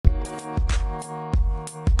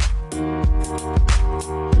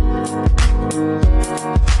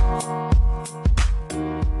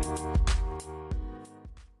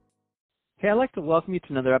Hey, I'd like to welcome you to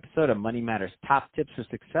another episode of Money Matters Top Tips for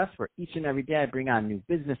Success, where each and every day I bring on new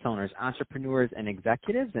business owners, entrepreneurs, and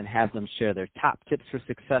executives and have them share their top tips for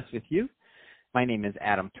success with you. My name is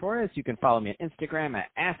Adam Torres. You can follow me on Instagram at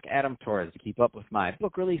AskAdamTorres to keep up with my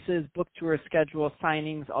book releases, book tour schedule,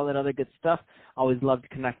 signings, all that other good stuff. Always love to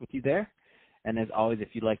connect with you there. And as always, if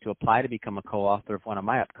you'd like to apply to become a co-author of one of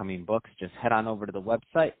my upcoming books, just head on over to the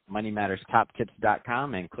website,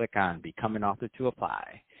 moneymatterstoptips.com, and click on Become an Author to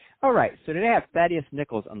apply. All right, so today I have Thaddeus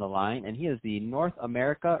Nichols on the line, and he is the North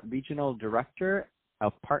America Regional Director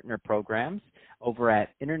of Partner Programs over at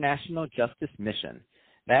International Justice Mission.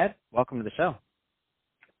 Thad, welcome to the show.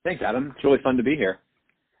 Thanks, Adam. It's really fun to be here.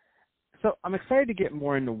 So I'm excited to get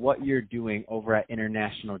more into what you're doing over at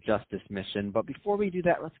International Justice Mission, but before we do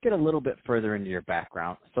that, let's get a little bit further into your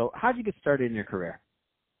background. So how did you get started in your career?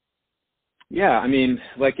 Yeah, I mean,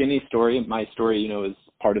 like any story, my story, is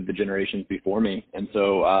part of the generations before me. And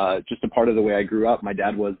so just a part of the way I grew up, my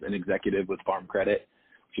dad was an executive with Farm Credit,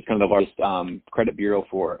 which is kind of the largest credit bureau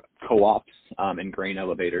for co-ops and grain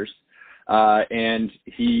elevators. And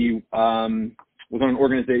he was on an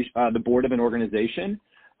organization, the board of an organization.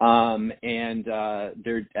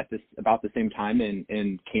 They're at about the same time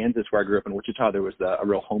in Kansas, where I grew up in Wichita, there was a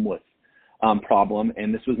real homeless problem.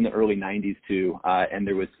 And this was in the early 90s too. And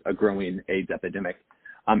there was a growing AIDS epidemic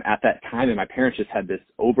at that time. And my parents just had this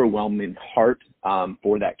overwhelming heart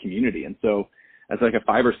for that community. And so as like a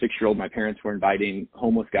 5 or 6 year old, my parents were inviting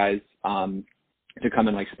homeless guys to come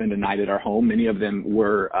and spend a night at our home. Many of them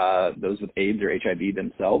were those with AIDS or HIV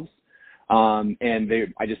themselves.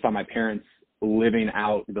 I just saw my parents living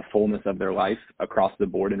out the fullness of their life across the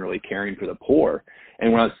board and really caring for the poor.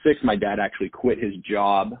 And when I was 6, my dad actually quit his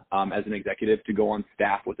job as an executive to go on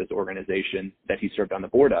staff with this organization that he served on the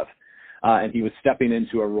board of. And he was stepping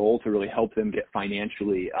into a role to really help them get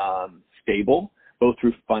financially stable, both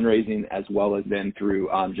through fundraising as well as then through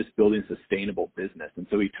just building sustainable business. And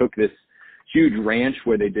so he took this huge ranch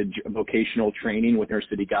where they did vocational training with inner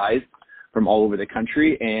city guys from all over the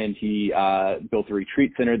country, and he built a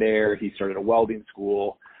retreat center there. He started a welding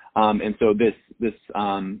school, and so this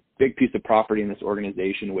big piece of property in this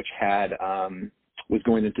organization, which had was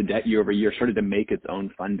going into debt year over year, started to make its own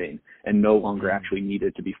funding and no longer actually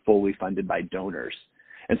needed to be fully funded by donors.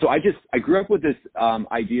 And so I grew up with this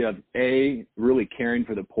idea of really caring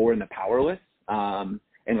for the poor and the powerless, and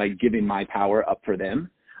giving my power up for them.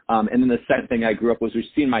 And then the second thing I grew up was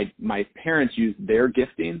seeing my parents use their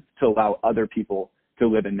giftings to allow other people to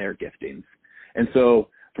live in their giftings. And so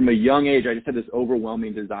from a young age, I just had this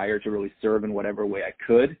overwhelming desire to really serve in whatever way I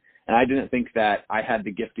could. And I didn't think that I had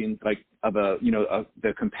the giftings of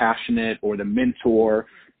the compassionate or the mentor,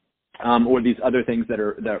 or these other things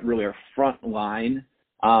that really are front line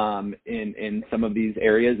in some of these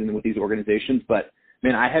areas and with these organizations. But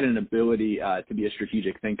man, I had an ability to be a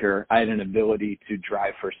strategic thinker. I had an ability to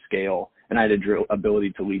drive for scale, and I had an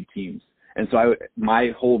ability to lead teams. And so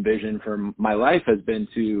my whole vision for my life has been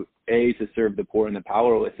to serve the poor and the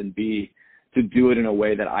powerless, and B, to do it in a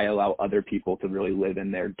way that I allow other people to really live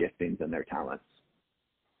in their giftings and their talents.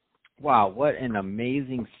 Wow, what an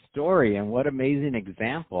amazing story and what amazing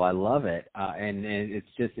example. I love it. And it's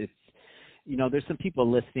there's some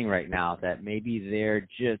people listening right now that maybe they're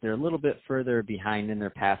a little bit further behind in their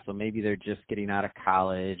past. So maybe they're just getting out of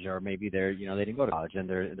college, or maybe they're, they didn't go to college and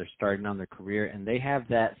they're starting on their career, and they have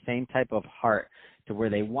that same type of heart to where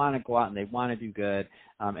they want to go out and they want to do good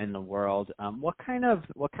in the world. What kind of,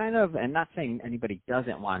 and not saying anybody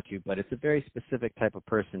doesn't want to, but it's a very specific type of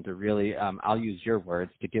person to really, I'll use your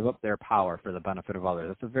words, to give up their power for the benefit of others.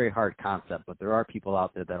 That's a very hard concept, but there are people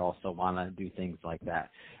out there that also want to do things like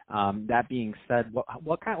that. That being said,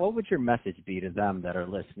 what would your message be to them that are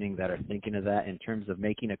listening, that are thinking of that in terms of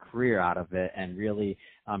making a career out of it and really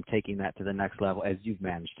taking that to the next level as you've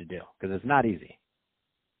managed to do? Because it's not easy.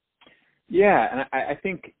 Yeah, and I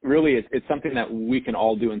think really it's something that we can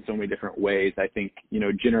all do in so many different ways. I think,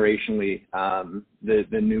 generationally,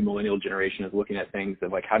 the new millennial generation is looking at things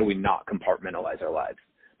of how do we not compartmentalize our lives,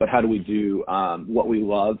 but how do we do what we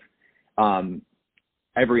love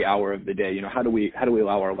every hour of the day? How do we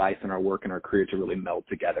allow our life and our work and our career to really meld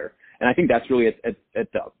together? And I think that's really at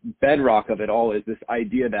the bedrock of it all, is this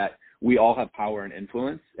idea that we all have power and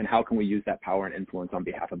influence, and how can we use that power and influence on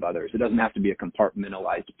behalf of others? It doesn't have to be a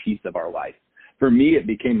compartmentalized piece of our life. For me, it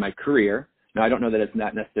became my career. Now, I don't know that it's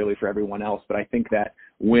not necessarily for everyone else, but I think that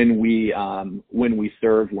when we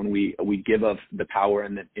serve, when we give of the power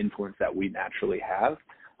and the influence that we naturally have,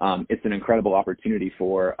 it's an incredible opportunity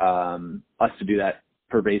for us to do that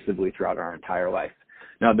pervasively throughout our entire life.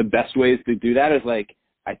 Now, the best ways to do that is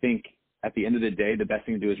I think at the end of the day, the best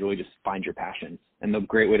thing to do is really just find your passions. And the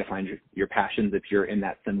great way to find your passions, if you're in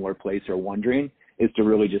that similar place or wondering, is to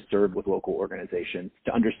really just serve with local organizations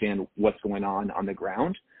to understand what's going on the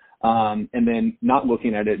ground. And then not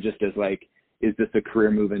looking at it just as like, is this a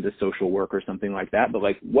career move into social work or something like that? But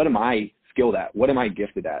like, what am I skilled at? What am I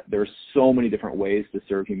gifted at? There's so many different ways to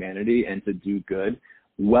serve humanity and to do good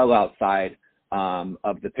well outside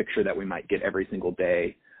of the picture that we might get every single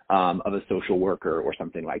day of a social worker or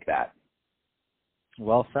something like that.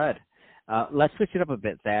 Well said. Let's switch it up a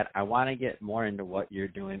bit, Thad. I want to get more into what you're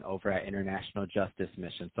doing over at International Justice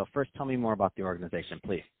Mission. So first, tell me more about the organization,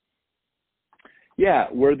 please. Yeah,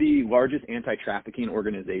 we're the largest anti-trafficking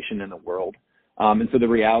organization in the world. And so the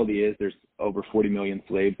reality is there's over 40 million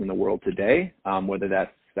slaves in the world today, whether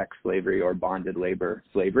that's sex slavery or bonded labor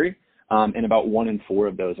slavery. And about 1 in 4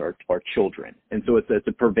 of those are children. And so it's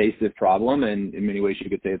a pervasive problem. And in many ways, you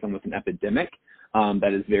could say it's almost an epidemic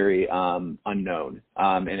that is very unknown.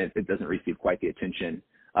 And it doesn't receive quite the attention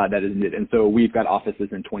that is needed. And so we've got offices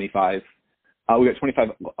in 25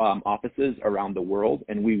 offices around the world,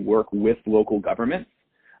 and we work with local governments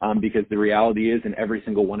because the reality is in every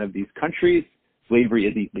single one of these countries, slavery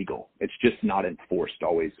is illegal. It's just not enforced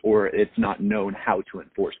always, or it's not known how to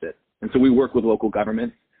enforce it. And so we work with local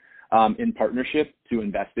governments in partnership to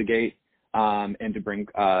investigate and to bring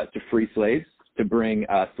to free slaves, to bring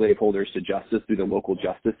slaveholders to justice through the local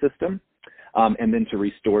justice system, and then to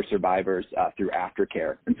restore survivors through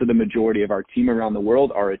aftercare. And so the majority of our team around the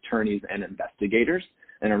world are attorneys and investigators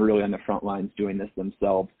and are really on the front lines doing this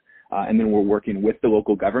themselves. And then we're working with the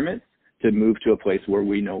local government to move to a place where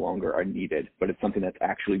we no longer are needed, but it's something that's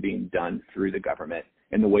actually being done through the government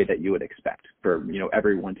in the way that you would expect for,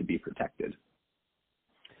 everyone to be protected.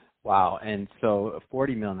 Wow. And so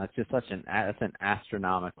 40 million, that's just that's an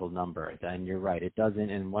astronomical number. And you're right. It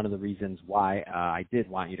doesn't. And one of the reasons why I did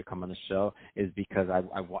want you to come on the show is because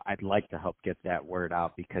I'd like to help get that word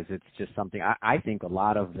out, because it's just something I think a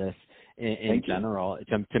lot of this in general,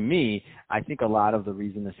 to me, I think a lot of the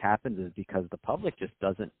reason this happens is because the public just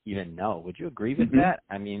doesn't even know. Would you agree with that?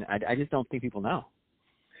 I mean, I just don't think people know.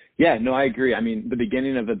 Yeah, no, I agree. I mean, the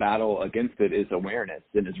beginning of the battle against it is awareness,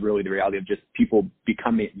 and is really the reality of just people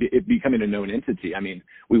becoming a known entity. I mean,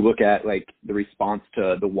 we look at like the response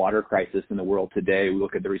to the water crisis in the world today. We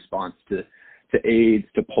look at the response to AIDS,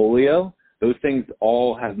 to polio. Those things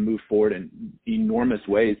all have moved forward in enormous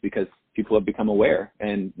ways because people have become aware,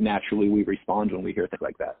 and naturally we respond when we hear things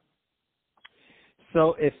like that.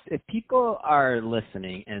 So if people are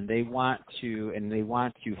listening and they want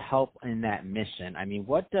to help in that mission, I mean,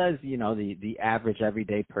 what does, the average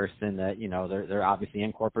everyday person that, they're obviously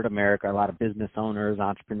in corporate America, a lot of business owners,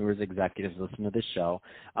 entrepreneurs, executives listen to this show.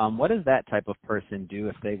 What does that type of person do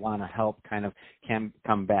if they want to help kind of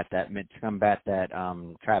combat that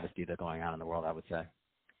travesty that's going on in the world, I would say?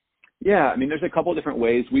 Yeah, I mean, there's a couple of different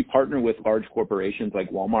ways. We partner with large corporations like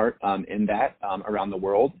Walmart around the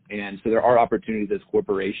world. And so there are opportunities as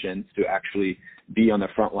corporations to actually be on the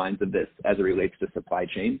front lines of this as it relates to supply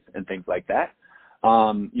chains and things like that.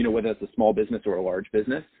 Whether it's a small business or a large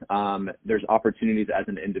business, there's opportunities as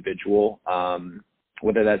an individual,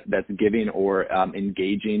 whether that's giving or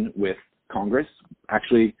engaging with Congress.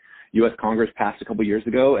 Actually, U.S. Congress passed a couple years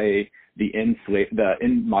ago the End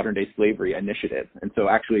Modern Day Slavery initiative. And so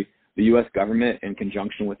actually, the U.S. government, in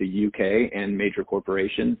conjunction with the U.K. and major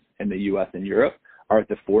corporations in the U.S. and Europe, are at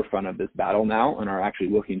the forefront of this battle now and are actually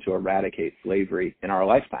looking to eradicate slavery in our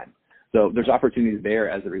lifetime. So there's opportunities there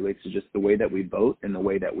as it relates to just the way that we vote and the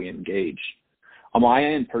way that we engage. On my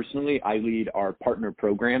end, personally, I lead our partner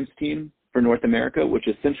programs team for North America, which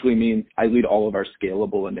essentially means I lead all of our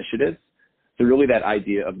scalable initiatives. So really that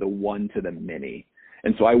idea of the one to the many.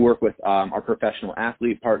 And so I work with our professional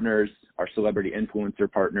athlete partners, our celebrity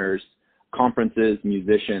influencer partners, conferences,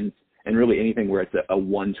 musicians, and really anything where it's a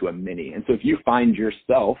one to a many. And so if you find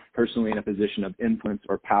yourself personally in a position of influence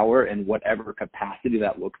or power in whatever capacity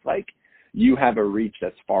that looks like, you have a reach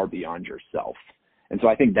that's far beyond yourself. And so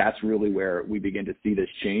I think that's really where we begin to see this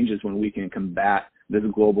change, is when we can combat this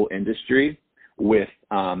global industry with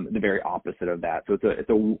the very opposite of that. So it's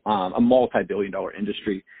a multi-billion-dollar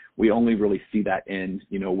industry. We only really see that end,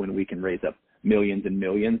 when we can raise up millions and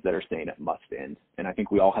millions that are saying it must end. And I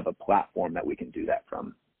think we all have a platform that we can do that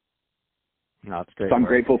from. No, that's great. So I'm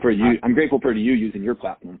grateful for you. I'm grateful for you using your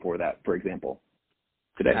platform for that, for example,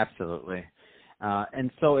 today. Absolutely.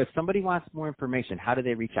 And so if somebody wants more information, how do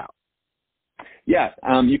they reach out? Yeah,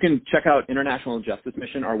 you can check out International Justice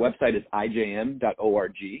Mission. Our website is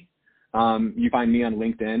ijm.org. You find me on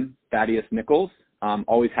LinkedIn, Thaddeus Nichols.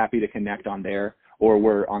 Always happy to connect on there, or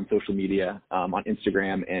we're on social media on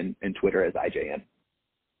Instagram and Twitter as IJM.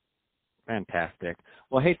 Fantastic.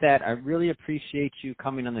 Well, hey, Thad, I really appreciate you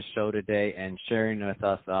coming on the show today and sharing with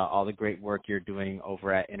us all the great work you're doing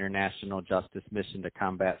over at International Justice Mission to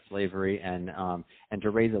combat slavery and to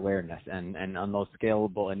raise awareness. And on those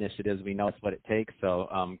scalable initiatives, we know it's what it takes. So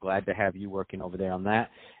I'm glad to have you working over there on that.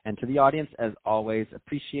 And to the audience, as always,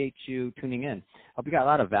 appreciate you tuning in. Hope you got a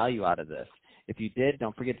lot of value out of this. If you did,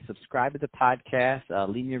 don't forget to subscribe to the podcast,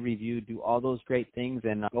 leave me a review, do all those great things,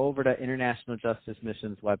 and go over to International Justice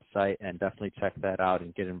Mission's website and definitely check that out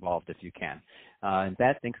and get involved if you can. And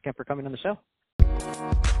Thad, thanks again for coming on the show.